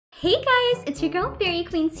Hey guys, it's your girl Fairy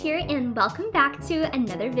Queens here and welcome back to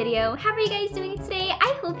another video. How are you guys doing today?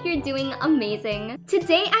 I hope you're doing amazing.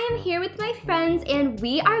 Today I am here with my friends and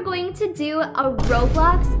we are going to do a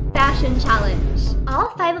Roblox fashion challenge.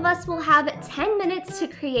 All 5 of us will have 10 minutes to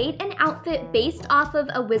create an outfit based off of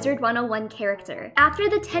a WIZARD101 character.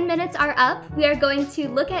 After the 10 minutes are up, we are going to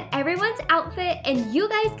look at everyone's outfit and you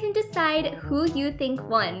guys can decide who you think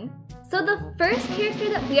won. So the first character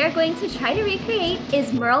that we are going to try to recreate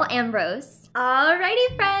is Merle Ambrose.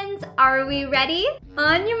 Alrighty friends, are we ready?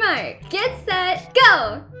 On your mark, get set,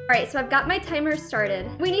 go! Alright, so I've got my timer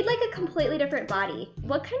started. We need like a completely different body.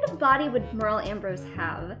 What kind of body would Merle Ambrose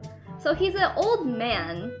have? So he's an old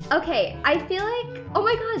man. Okay, I feel like, oh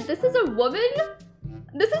my god, this is a woman?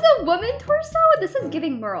 This is a woman torso? This is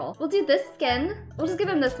giving Merle. We'll do this skin. We'll just give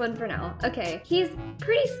him this one for now. Okay, he's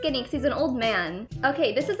pretty skinny because he's an old man.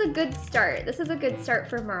 Okay, this is a good start. This is a good start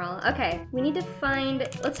for Merle. Okay, we need to find,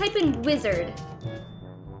 let's type in wizard.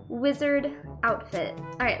 Wizard outfit.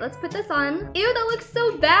 All right, let's put this on. Ew, that looks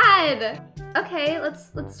so bad. Okay,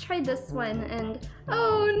 let's try this one and,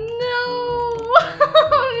 oh no,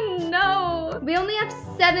 oh no. We only have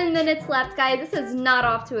 7 minutes left, guys. This is not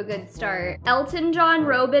off to a good start. Elton John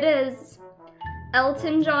robe it is.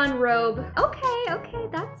 Elton John robe. Okay,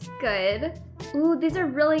 that's good. Ooh, these are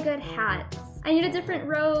really good hats. I need a different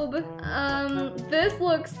robe. This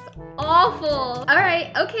looks awful. All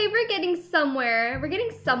right, okay, we're getting somewhere. We're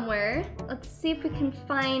getting somewhere. Let's see if we can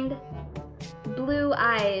find blue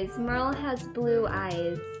eyes. Merle has blue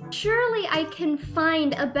eyes. Surely I can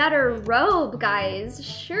find a better robe, guys.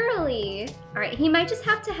 Surely. All right, he might just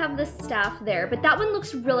have to have the staff there, but that one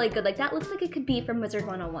looks really good. Like, that looks like it could be from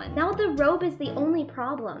WIZARD101. Now the robe is the only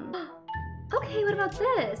problem. Okay, what about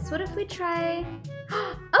this? What if we try...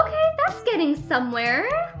 Okay, that's getting somewhere.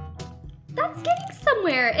 That's getting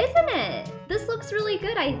somewhere, isn't it? This looks really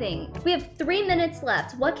good, I think. We have 3 minutes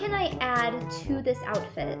left. What can I add to this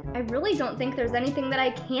outfit? I really don't think there's anything that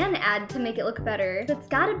I can add to make it look better. It's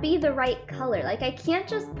gotta be the right color. Like, I can't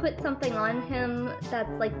just put something on him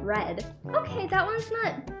that's like red. Okay, that one's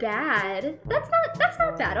not bad. That's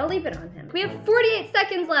not bad. I'll leave it on him. We have 48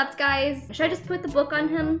 seconds left, guys. Should I just put the book on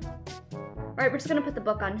him? All right, we're just gonna put the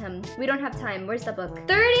book on him. We don't have time. Where's the book?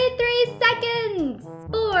 33 seconds!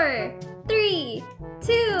 4, 3,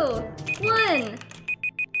 2, 1.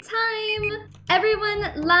 Time!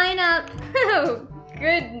 Everyone line up. Oh,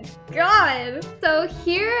 good God. So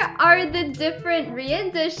here are the different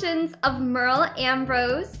re-editions of Merle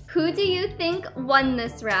Ambrose. Who do you think won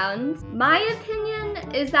this round? My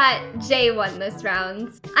opinion is that Jay won this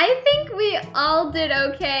round. I think we all did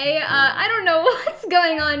okay. I don't know what's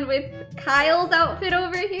going on with Kyle's outfit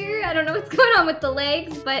over here. I don't know what's going on with the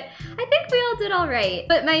legs, but I think we all did all right.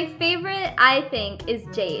 But my favorite, I think, is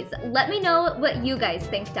Jay's. Let me know what you guys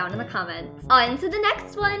think down in the comments. On to the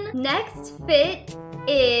next one. Next fit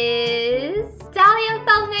is Dahlia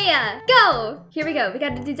Falmea. Go! Here we go. We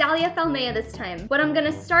got to do Dahlia Falmea this time. What I'm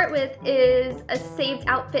gonna start with is a saved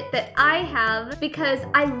outfit that I have because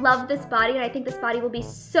I love this body and I think this body will be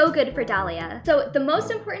so good for Dahlia. So the most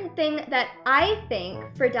important thing that I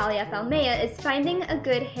think for Dahlia Falmea is finding a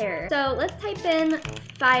good hair. So let's type in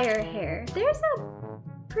fire hair. There's a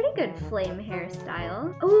pretty good flame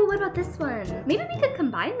hairstyle. Oh, what about this one? Maybe we could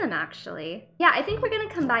combine them actually. Yeah, I think we're gonna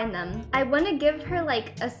combine them. I wanna give her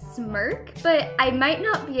like a smirk, but I might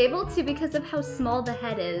not be able to because of how small the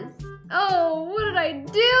head is. Oh, what did I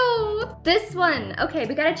do? This one. Okay,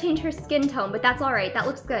 we gotta change her skin tone, but that's all right. That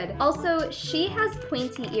looks good. Also, she has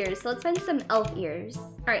pointy ears, so let's find some elf ears.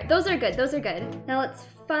 All right, those are good. Those are good. Now let's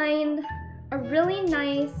find a really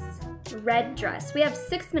nice red dress. We have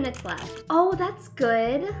 6 minutes left. Oh, that's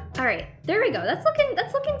good. All right, there we go. That's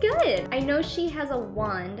looking good. I know she has a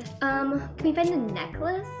wand. Can we find a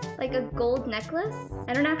necklace? Like a gold necklace?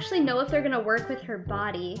 I don't actually know if they're gonna work with her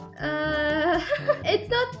body. It's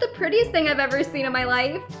not the prettiest thing I've ever seen in my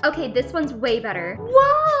life. Okay, this one's way better.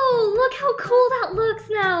 Whoa, look how cool that looks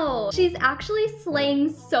now. She's actually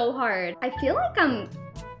slaying so hard. I feel like I'm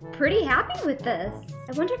pretty happy with this.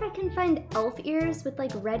 I wonder if I can find elf ears with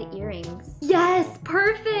like red earrings. Yes,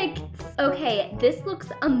 perfect. Okay, this looks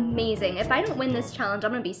amazing. If I don't win this challenge,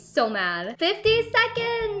 I'm gonna be so mad. 50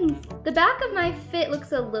 seconds. The back of my fit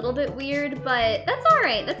looks a little bit weird, but that's all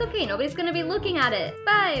right. That's okay. Nobody's gonna be looking at it.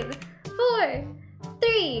 5, 4,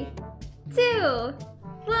 3, 2,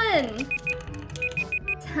 1.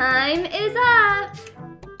 Time is up.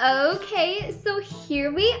 Okay, so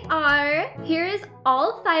here we are. Here's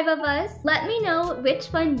all 5 of us. Let me know which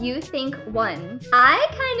one you think won. I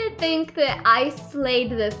kind of think that I slayed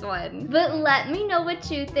this one, but let me know what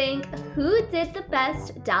you think. Who did the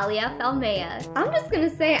best Dahlia Falmea? I'm just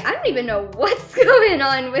gonna say, I don't even know what's going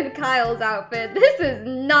on with Kyle's outfit. This is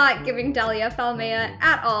not giving Dahlia Falmea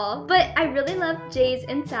at all, but I really love Jay's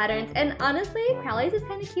and Saturn's, and honestly, Crowley's is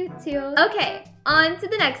kind of cute too. Okay, on to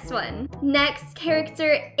the next one. Next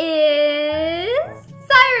character is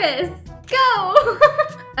Cyrus. Go!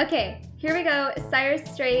 Okay, here we go.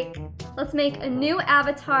 Cyrus Drake. Let's make a new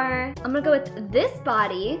avatar. I'm gonna go with this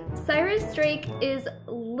body. Cyrus Drake is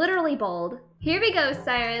literally bald. Here we go,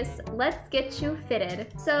 Cyrus. Let's get you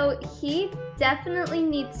fitted. So he definitely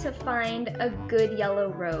needs to find a good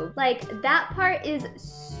yellow robe. Like, that part is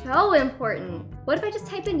so important. What if I just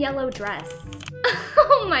type in yellow dress?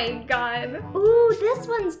 Oh my god. Ooh, this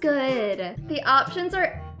one's good. The options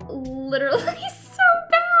are literally so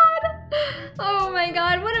bad. Oh my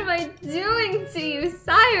god, what am I doing to you,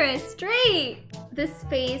 Cyrus Drake? This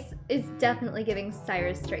face is definitely giving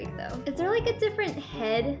Cyrus Drake though. Is there like a different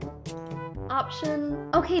head option?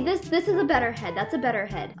 Okay, this is a better head. That's a better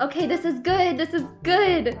head. Okay, this is good. This is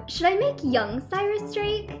good. Should I make young Cyrus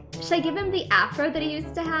Drake? Should I give him the afro that he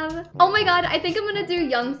used to have? Oh my god, I think I'm gonna do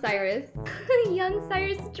young Cyrus. Young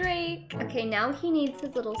Cyrus Drake. Okay, now he needs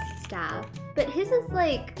his little staff. But his is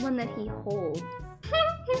like one that he holds.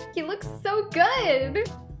 He looks so good.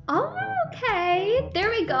 Oh, okay. There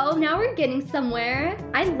we go. Now we're getting somewhere.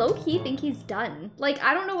 I low-key think he's done. Like,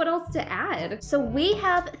 I don't know what else to add. So we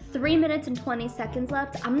have 3 minutes and 20 seconds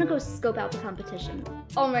left. I'm gonna go scope out the competition.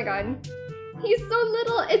 Oh my god. He's so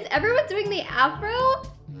little. Is everyone doing the afro?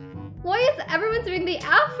 Why is everyone doing the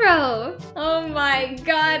afro? Oh my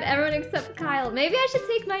god, everyone except Kyle. Maybe I should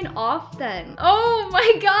take mine off then. Oh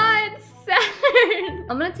my god, Saturn.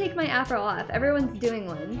 I'm gonna take my afro off. Everyone's doing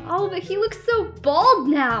one. Oh, but he looks so bald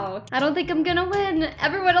now. I don't think I'm gonna win.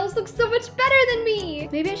 Everyone else looks so much better than me.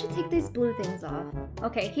 Maybe I should take these blue things off.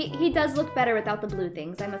 Okay, he does look better without the blue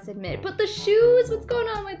things, I must admit. But the shoes, what's going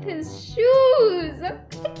on with his shoes?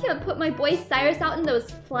 I can't put my boy Cyrus out in those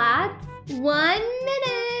flats. 1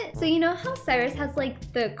 minute. So you know how Cyrus has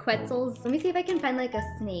like the Quetzals? Let me see if I can find like a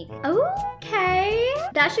snake. Okay.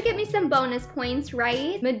 That should get me some bonus points,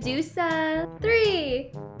 right? Medusa.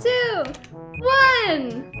 3, 2,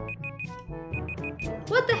 1.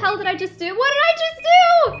 What the hell did I just do? What did I just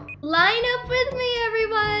do? Line up with me,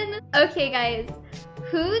 everyone. Okay, guys.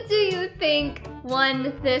 Who do you think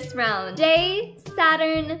won this round? Jay,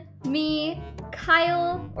 Saturn, me,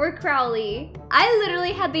 Kyle, or Crowley? I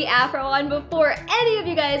literally had the afro on before any of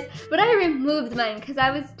you guys, but I removed mine because I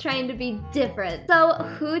was trying to be different. So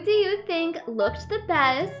who do you think looked the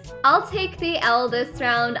best? I'll take the L this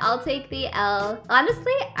round. I'll take the L.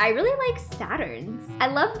 Honestly, I really like Saturn's. I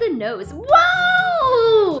love the nose.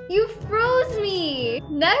 Whoa! You froze me.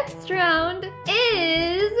 Next round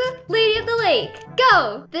is Lady of the Lake.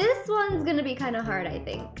 Go! This one's gonna be kind of hard, I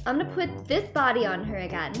think. I'm gonna put this body on her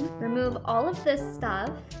again. Remove all of this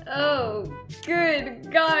stuff. Oh,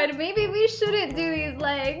 good God. Maybe we shouldn't do these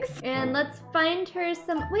legs. And let's find her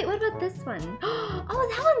some... Wait, what about this one? Oh,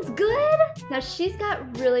 that one's good. Now she's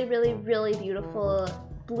got really, really, really beautiful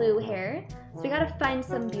blue hair. So we gotta find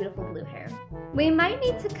some beautiful blue hair. We might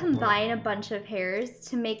need to combine a bunch of hairs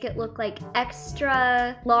to make it look like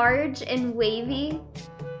extra large and wavy.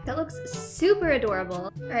 That looks super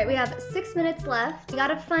adorable. All right, we have 6 minutes left. We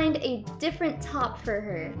gotta find a different top for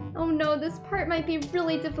her. Oh no, this part might be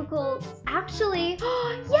really difficult. Actually,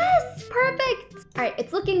 yes, perfect. All right,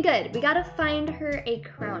 it's looking good. We gotta find her a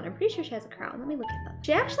crown. I'm pretty sure she has a crown. Let me look it up.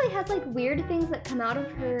 She actually has like weird things that come out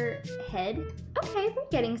of her head. Okay, we're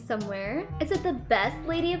getting somewhere. Is it the best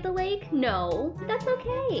Lady of the Lake? No, but that's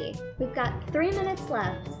okay. We've got 3 minutes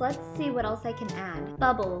left. So let's see what else I can add.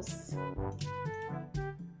 Bubbles.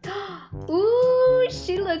 Ooh,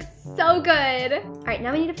 she looks so good. All right,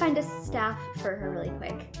 now we need to find a staff for her really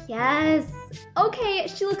quick. Yes. Okay,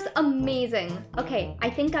 she looks amazing. Okay, I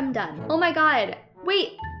think I'm done. Oh my God.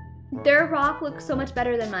 Wait, their rock looks so much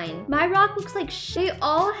better than mine. My rock looks like they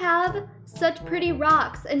all have such pretty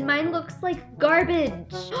rocks and mine looks like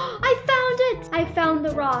garbage. I found it. I found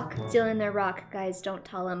the rock. Still in their rock, guys, don't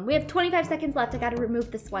tell them. We have 25 seconds left. I gotta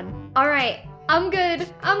remove this one. All right, I'm good.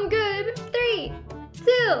 I'm good. 3,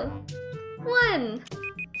 2, 1.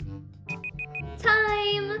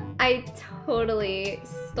 Time. I totally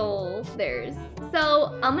stole theirs.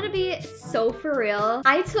 So I'm gonna be so for real.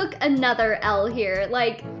 I took another L here.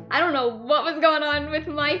 Like, I don't know what was going on with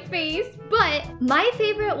my face, but my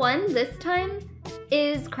favorite one this time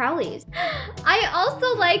is Crowley's. I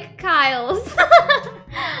also like Kyle's.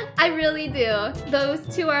 I really do. Those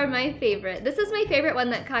two are my favorite. This is my favorite one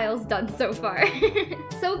that Kyle's done so far.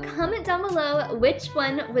 So comment down below which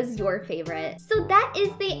one was your favorite. So that is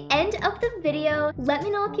the end of the video. Let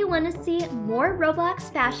me know if you want to see more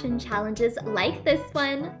Roblox fashion challenges like this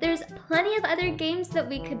one. There's plenty of other games that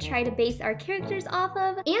we could try to base our characters off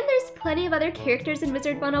of, and there's plenty of other characters in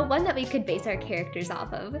WIZARD101 that we could base our characters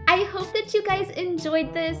off of. I hope that you guys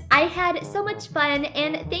enjoyed this. I had so much fun,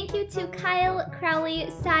 and thank you to Kyle,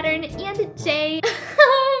 Crowley, Saturn, and Jay.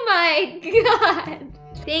 Oh my god!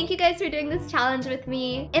 Thank you guys for doing this challenge with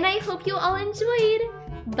me, and I hope you all enjoyed.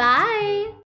 Bye!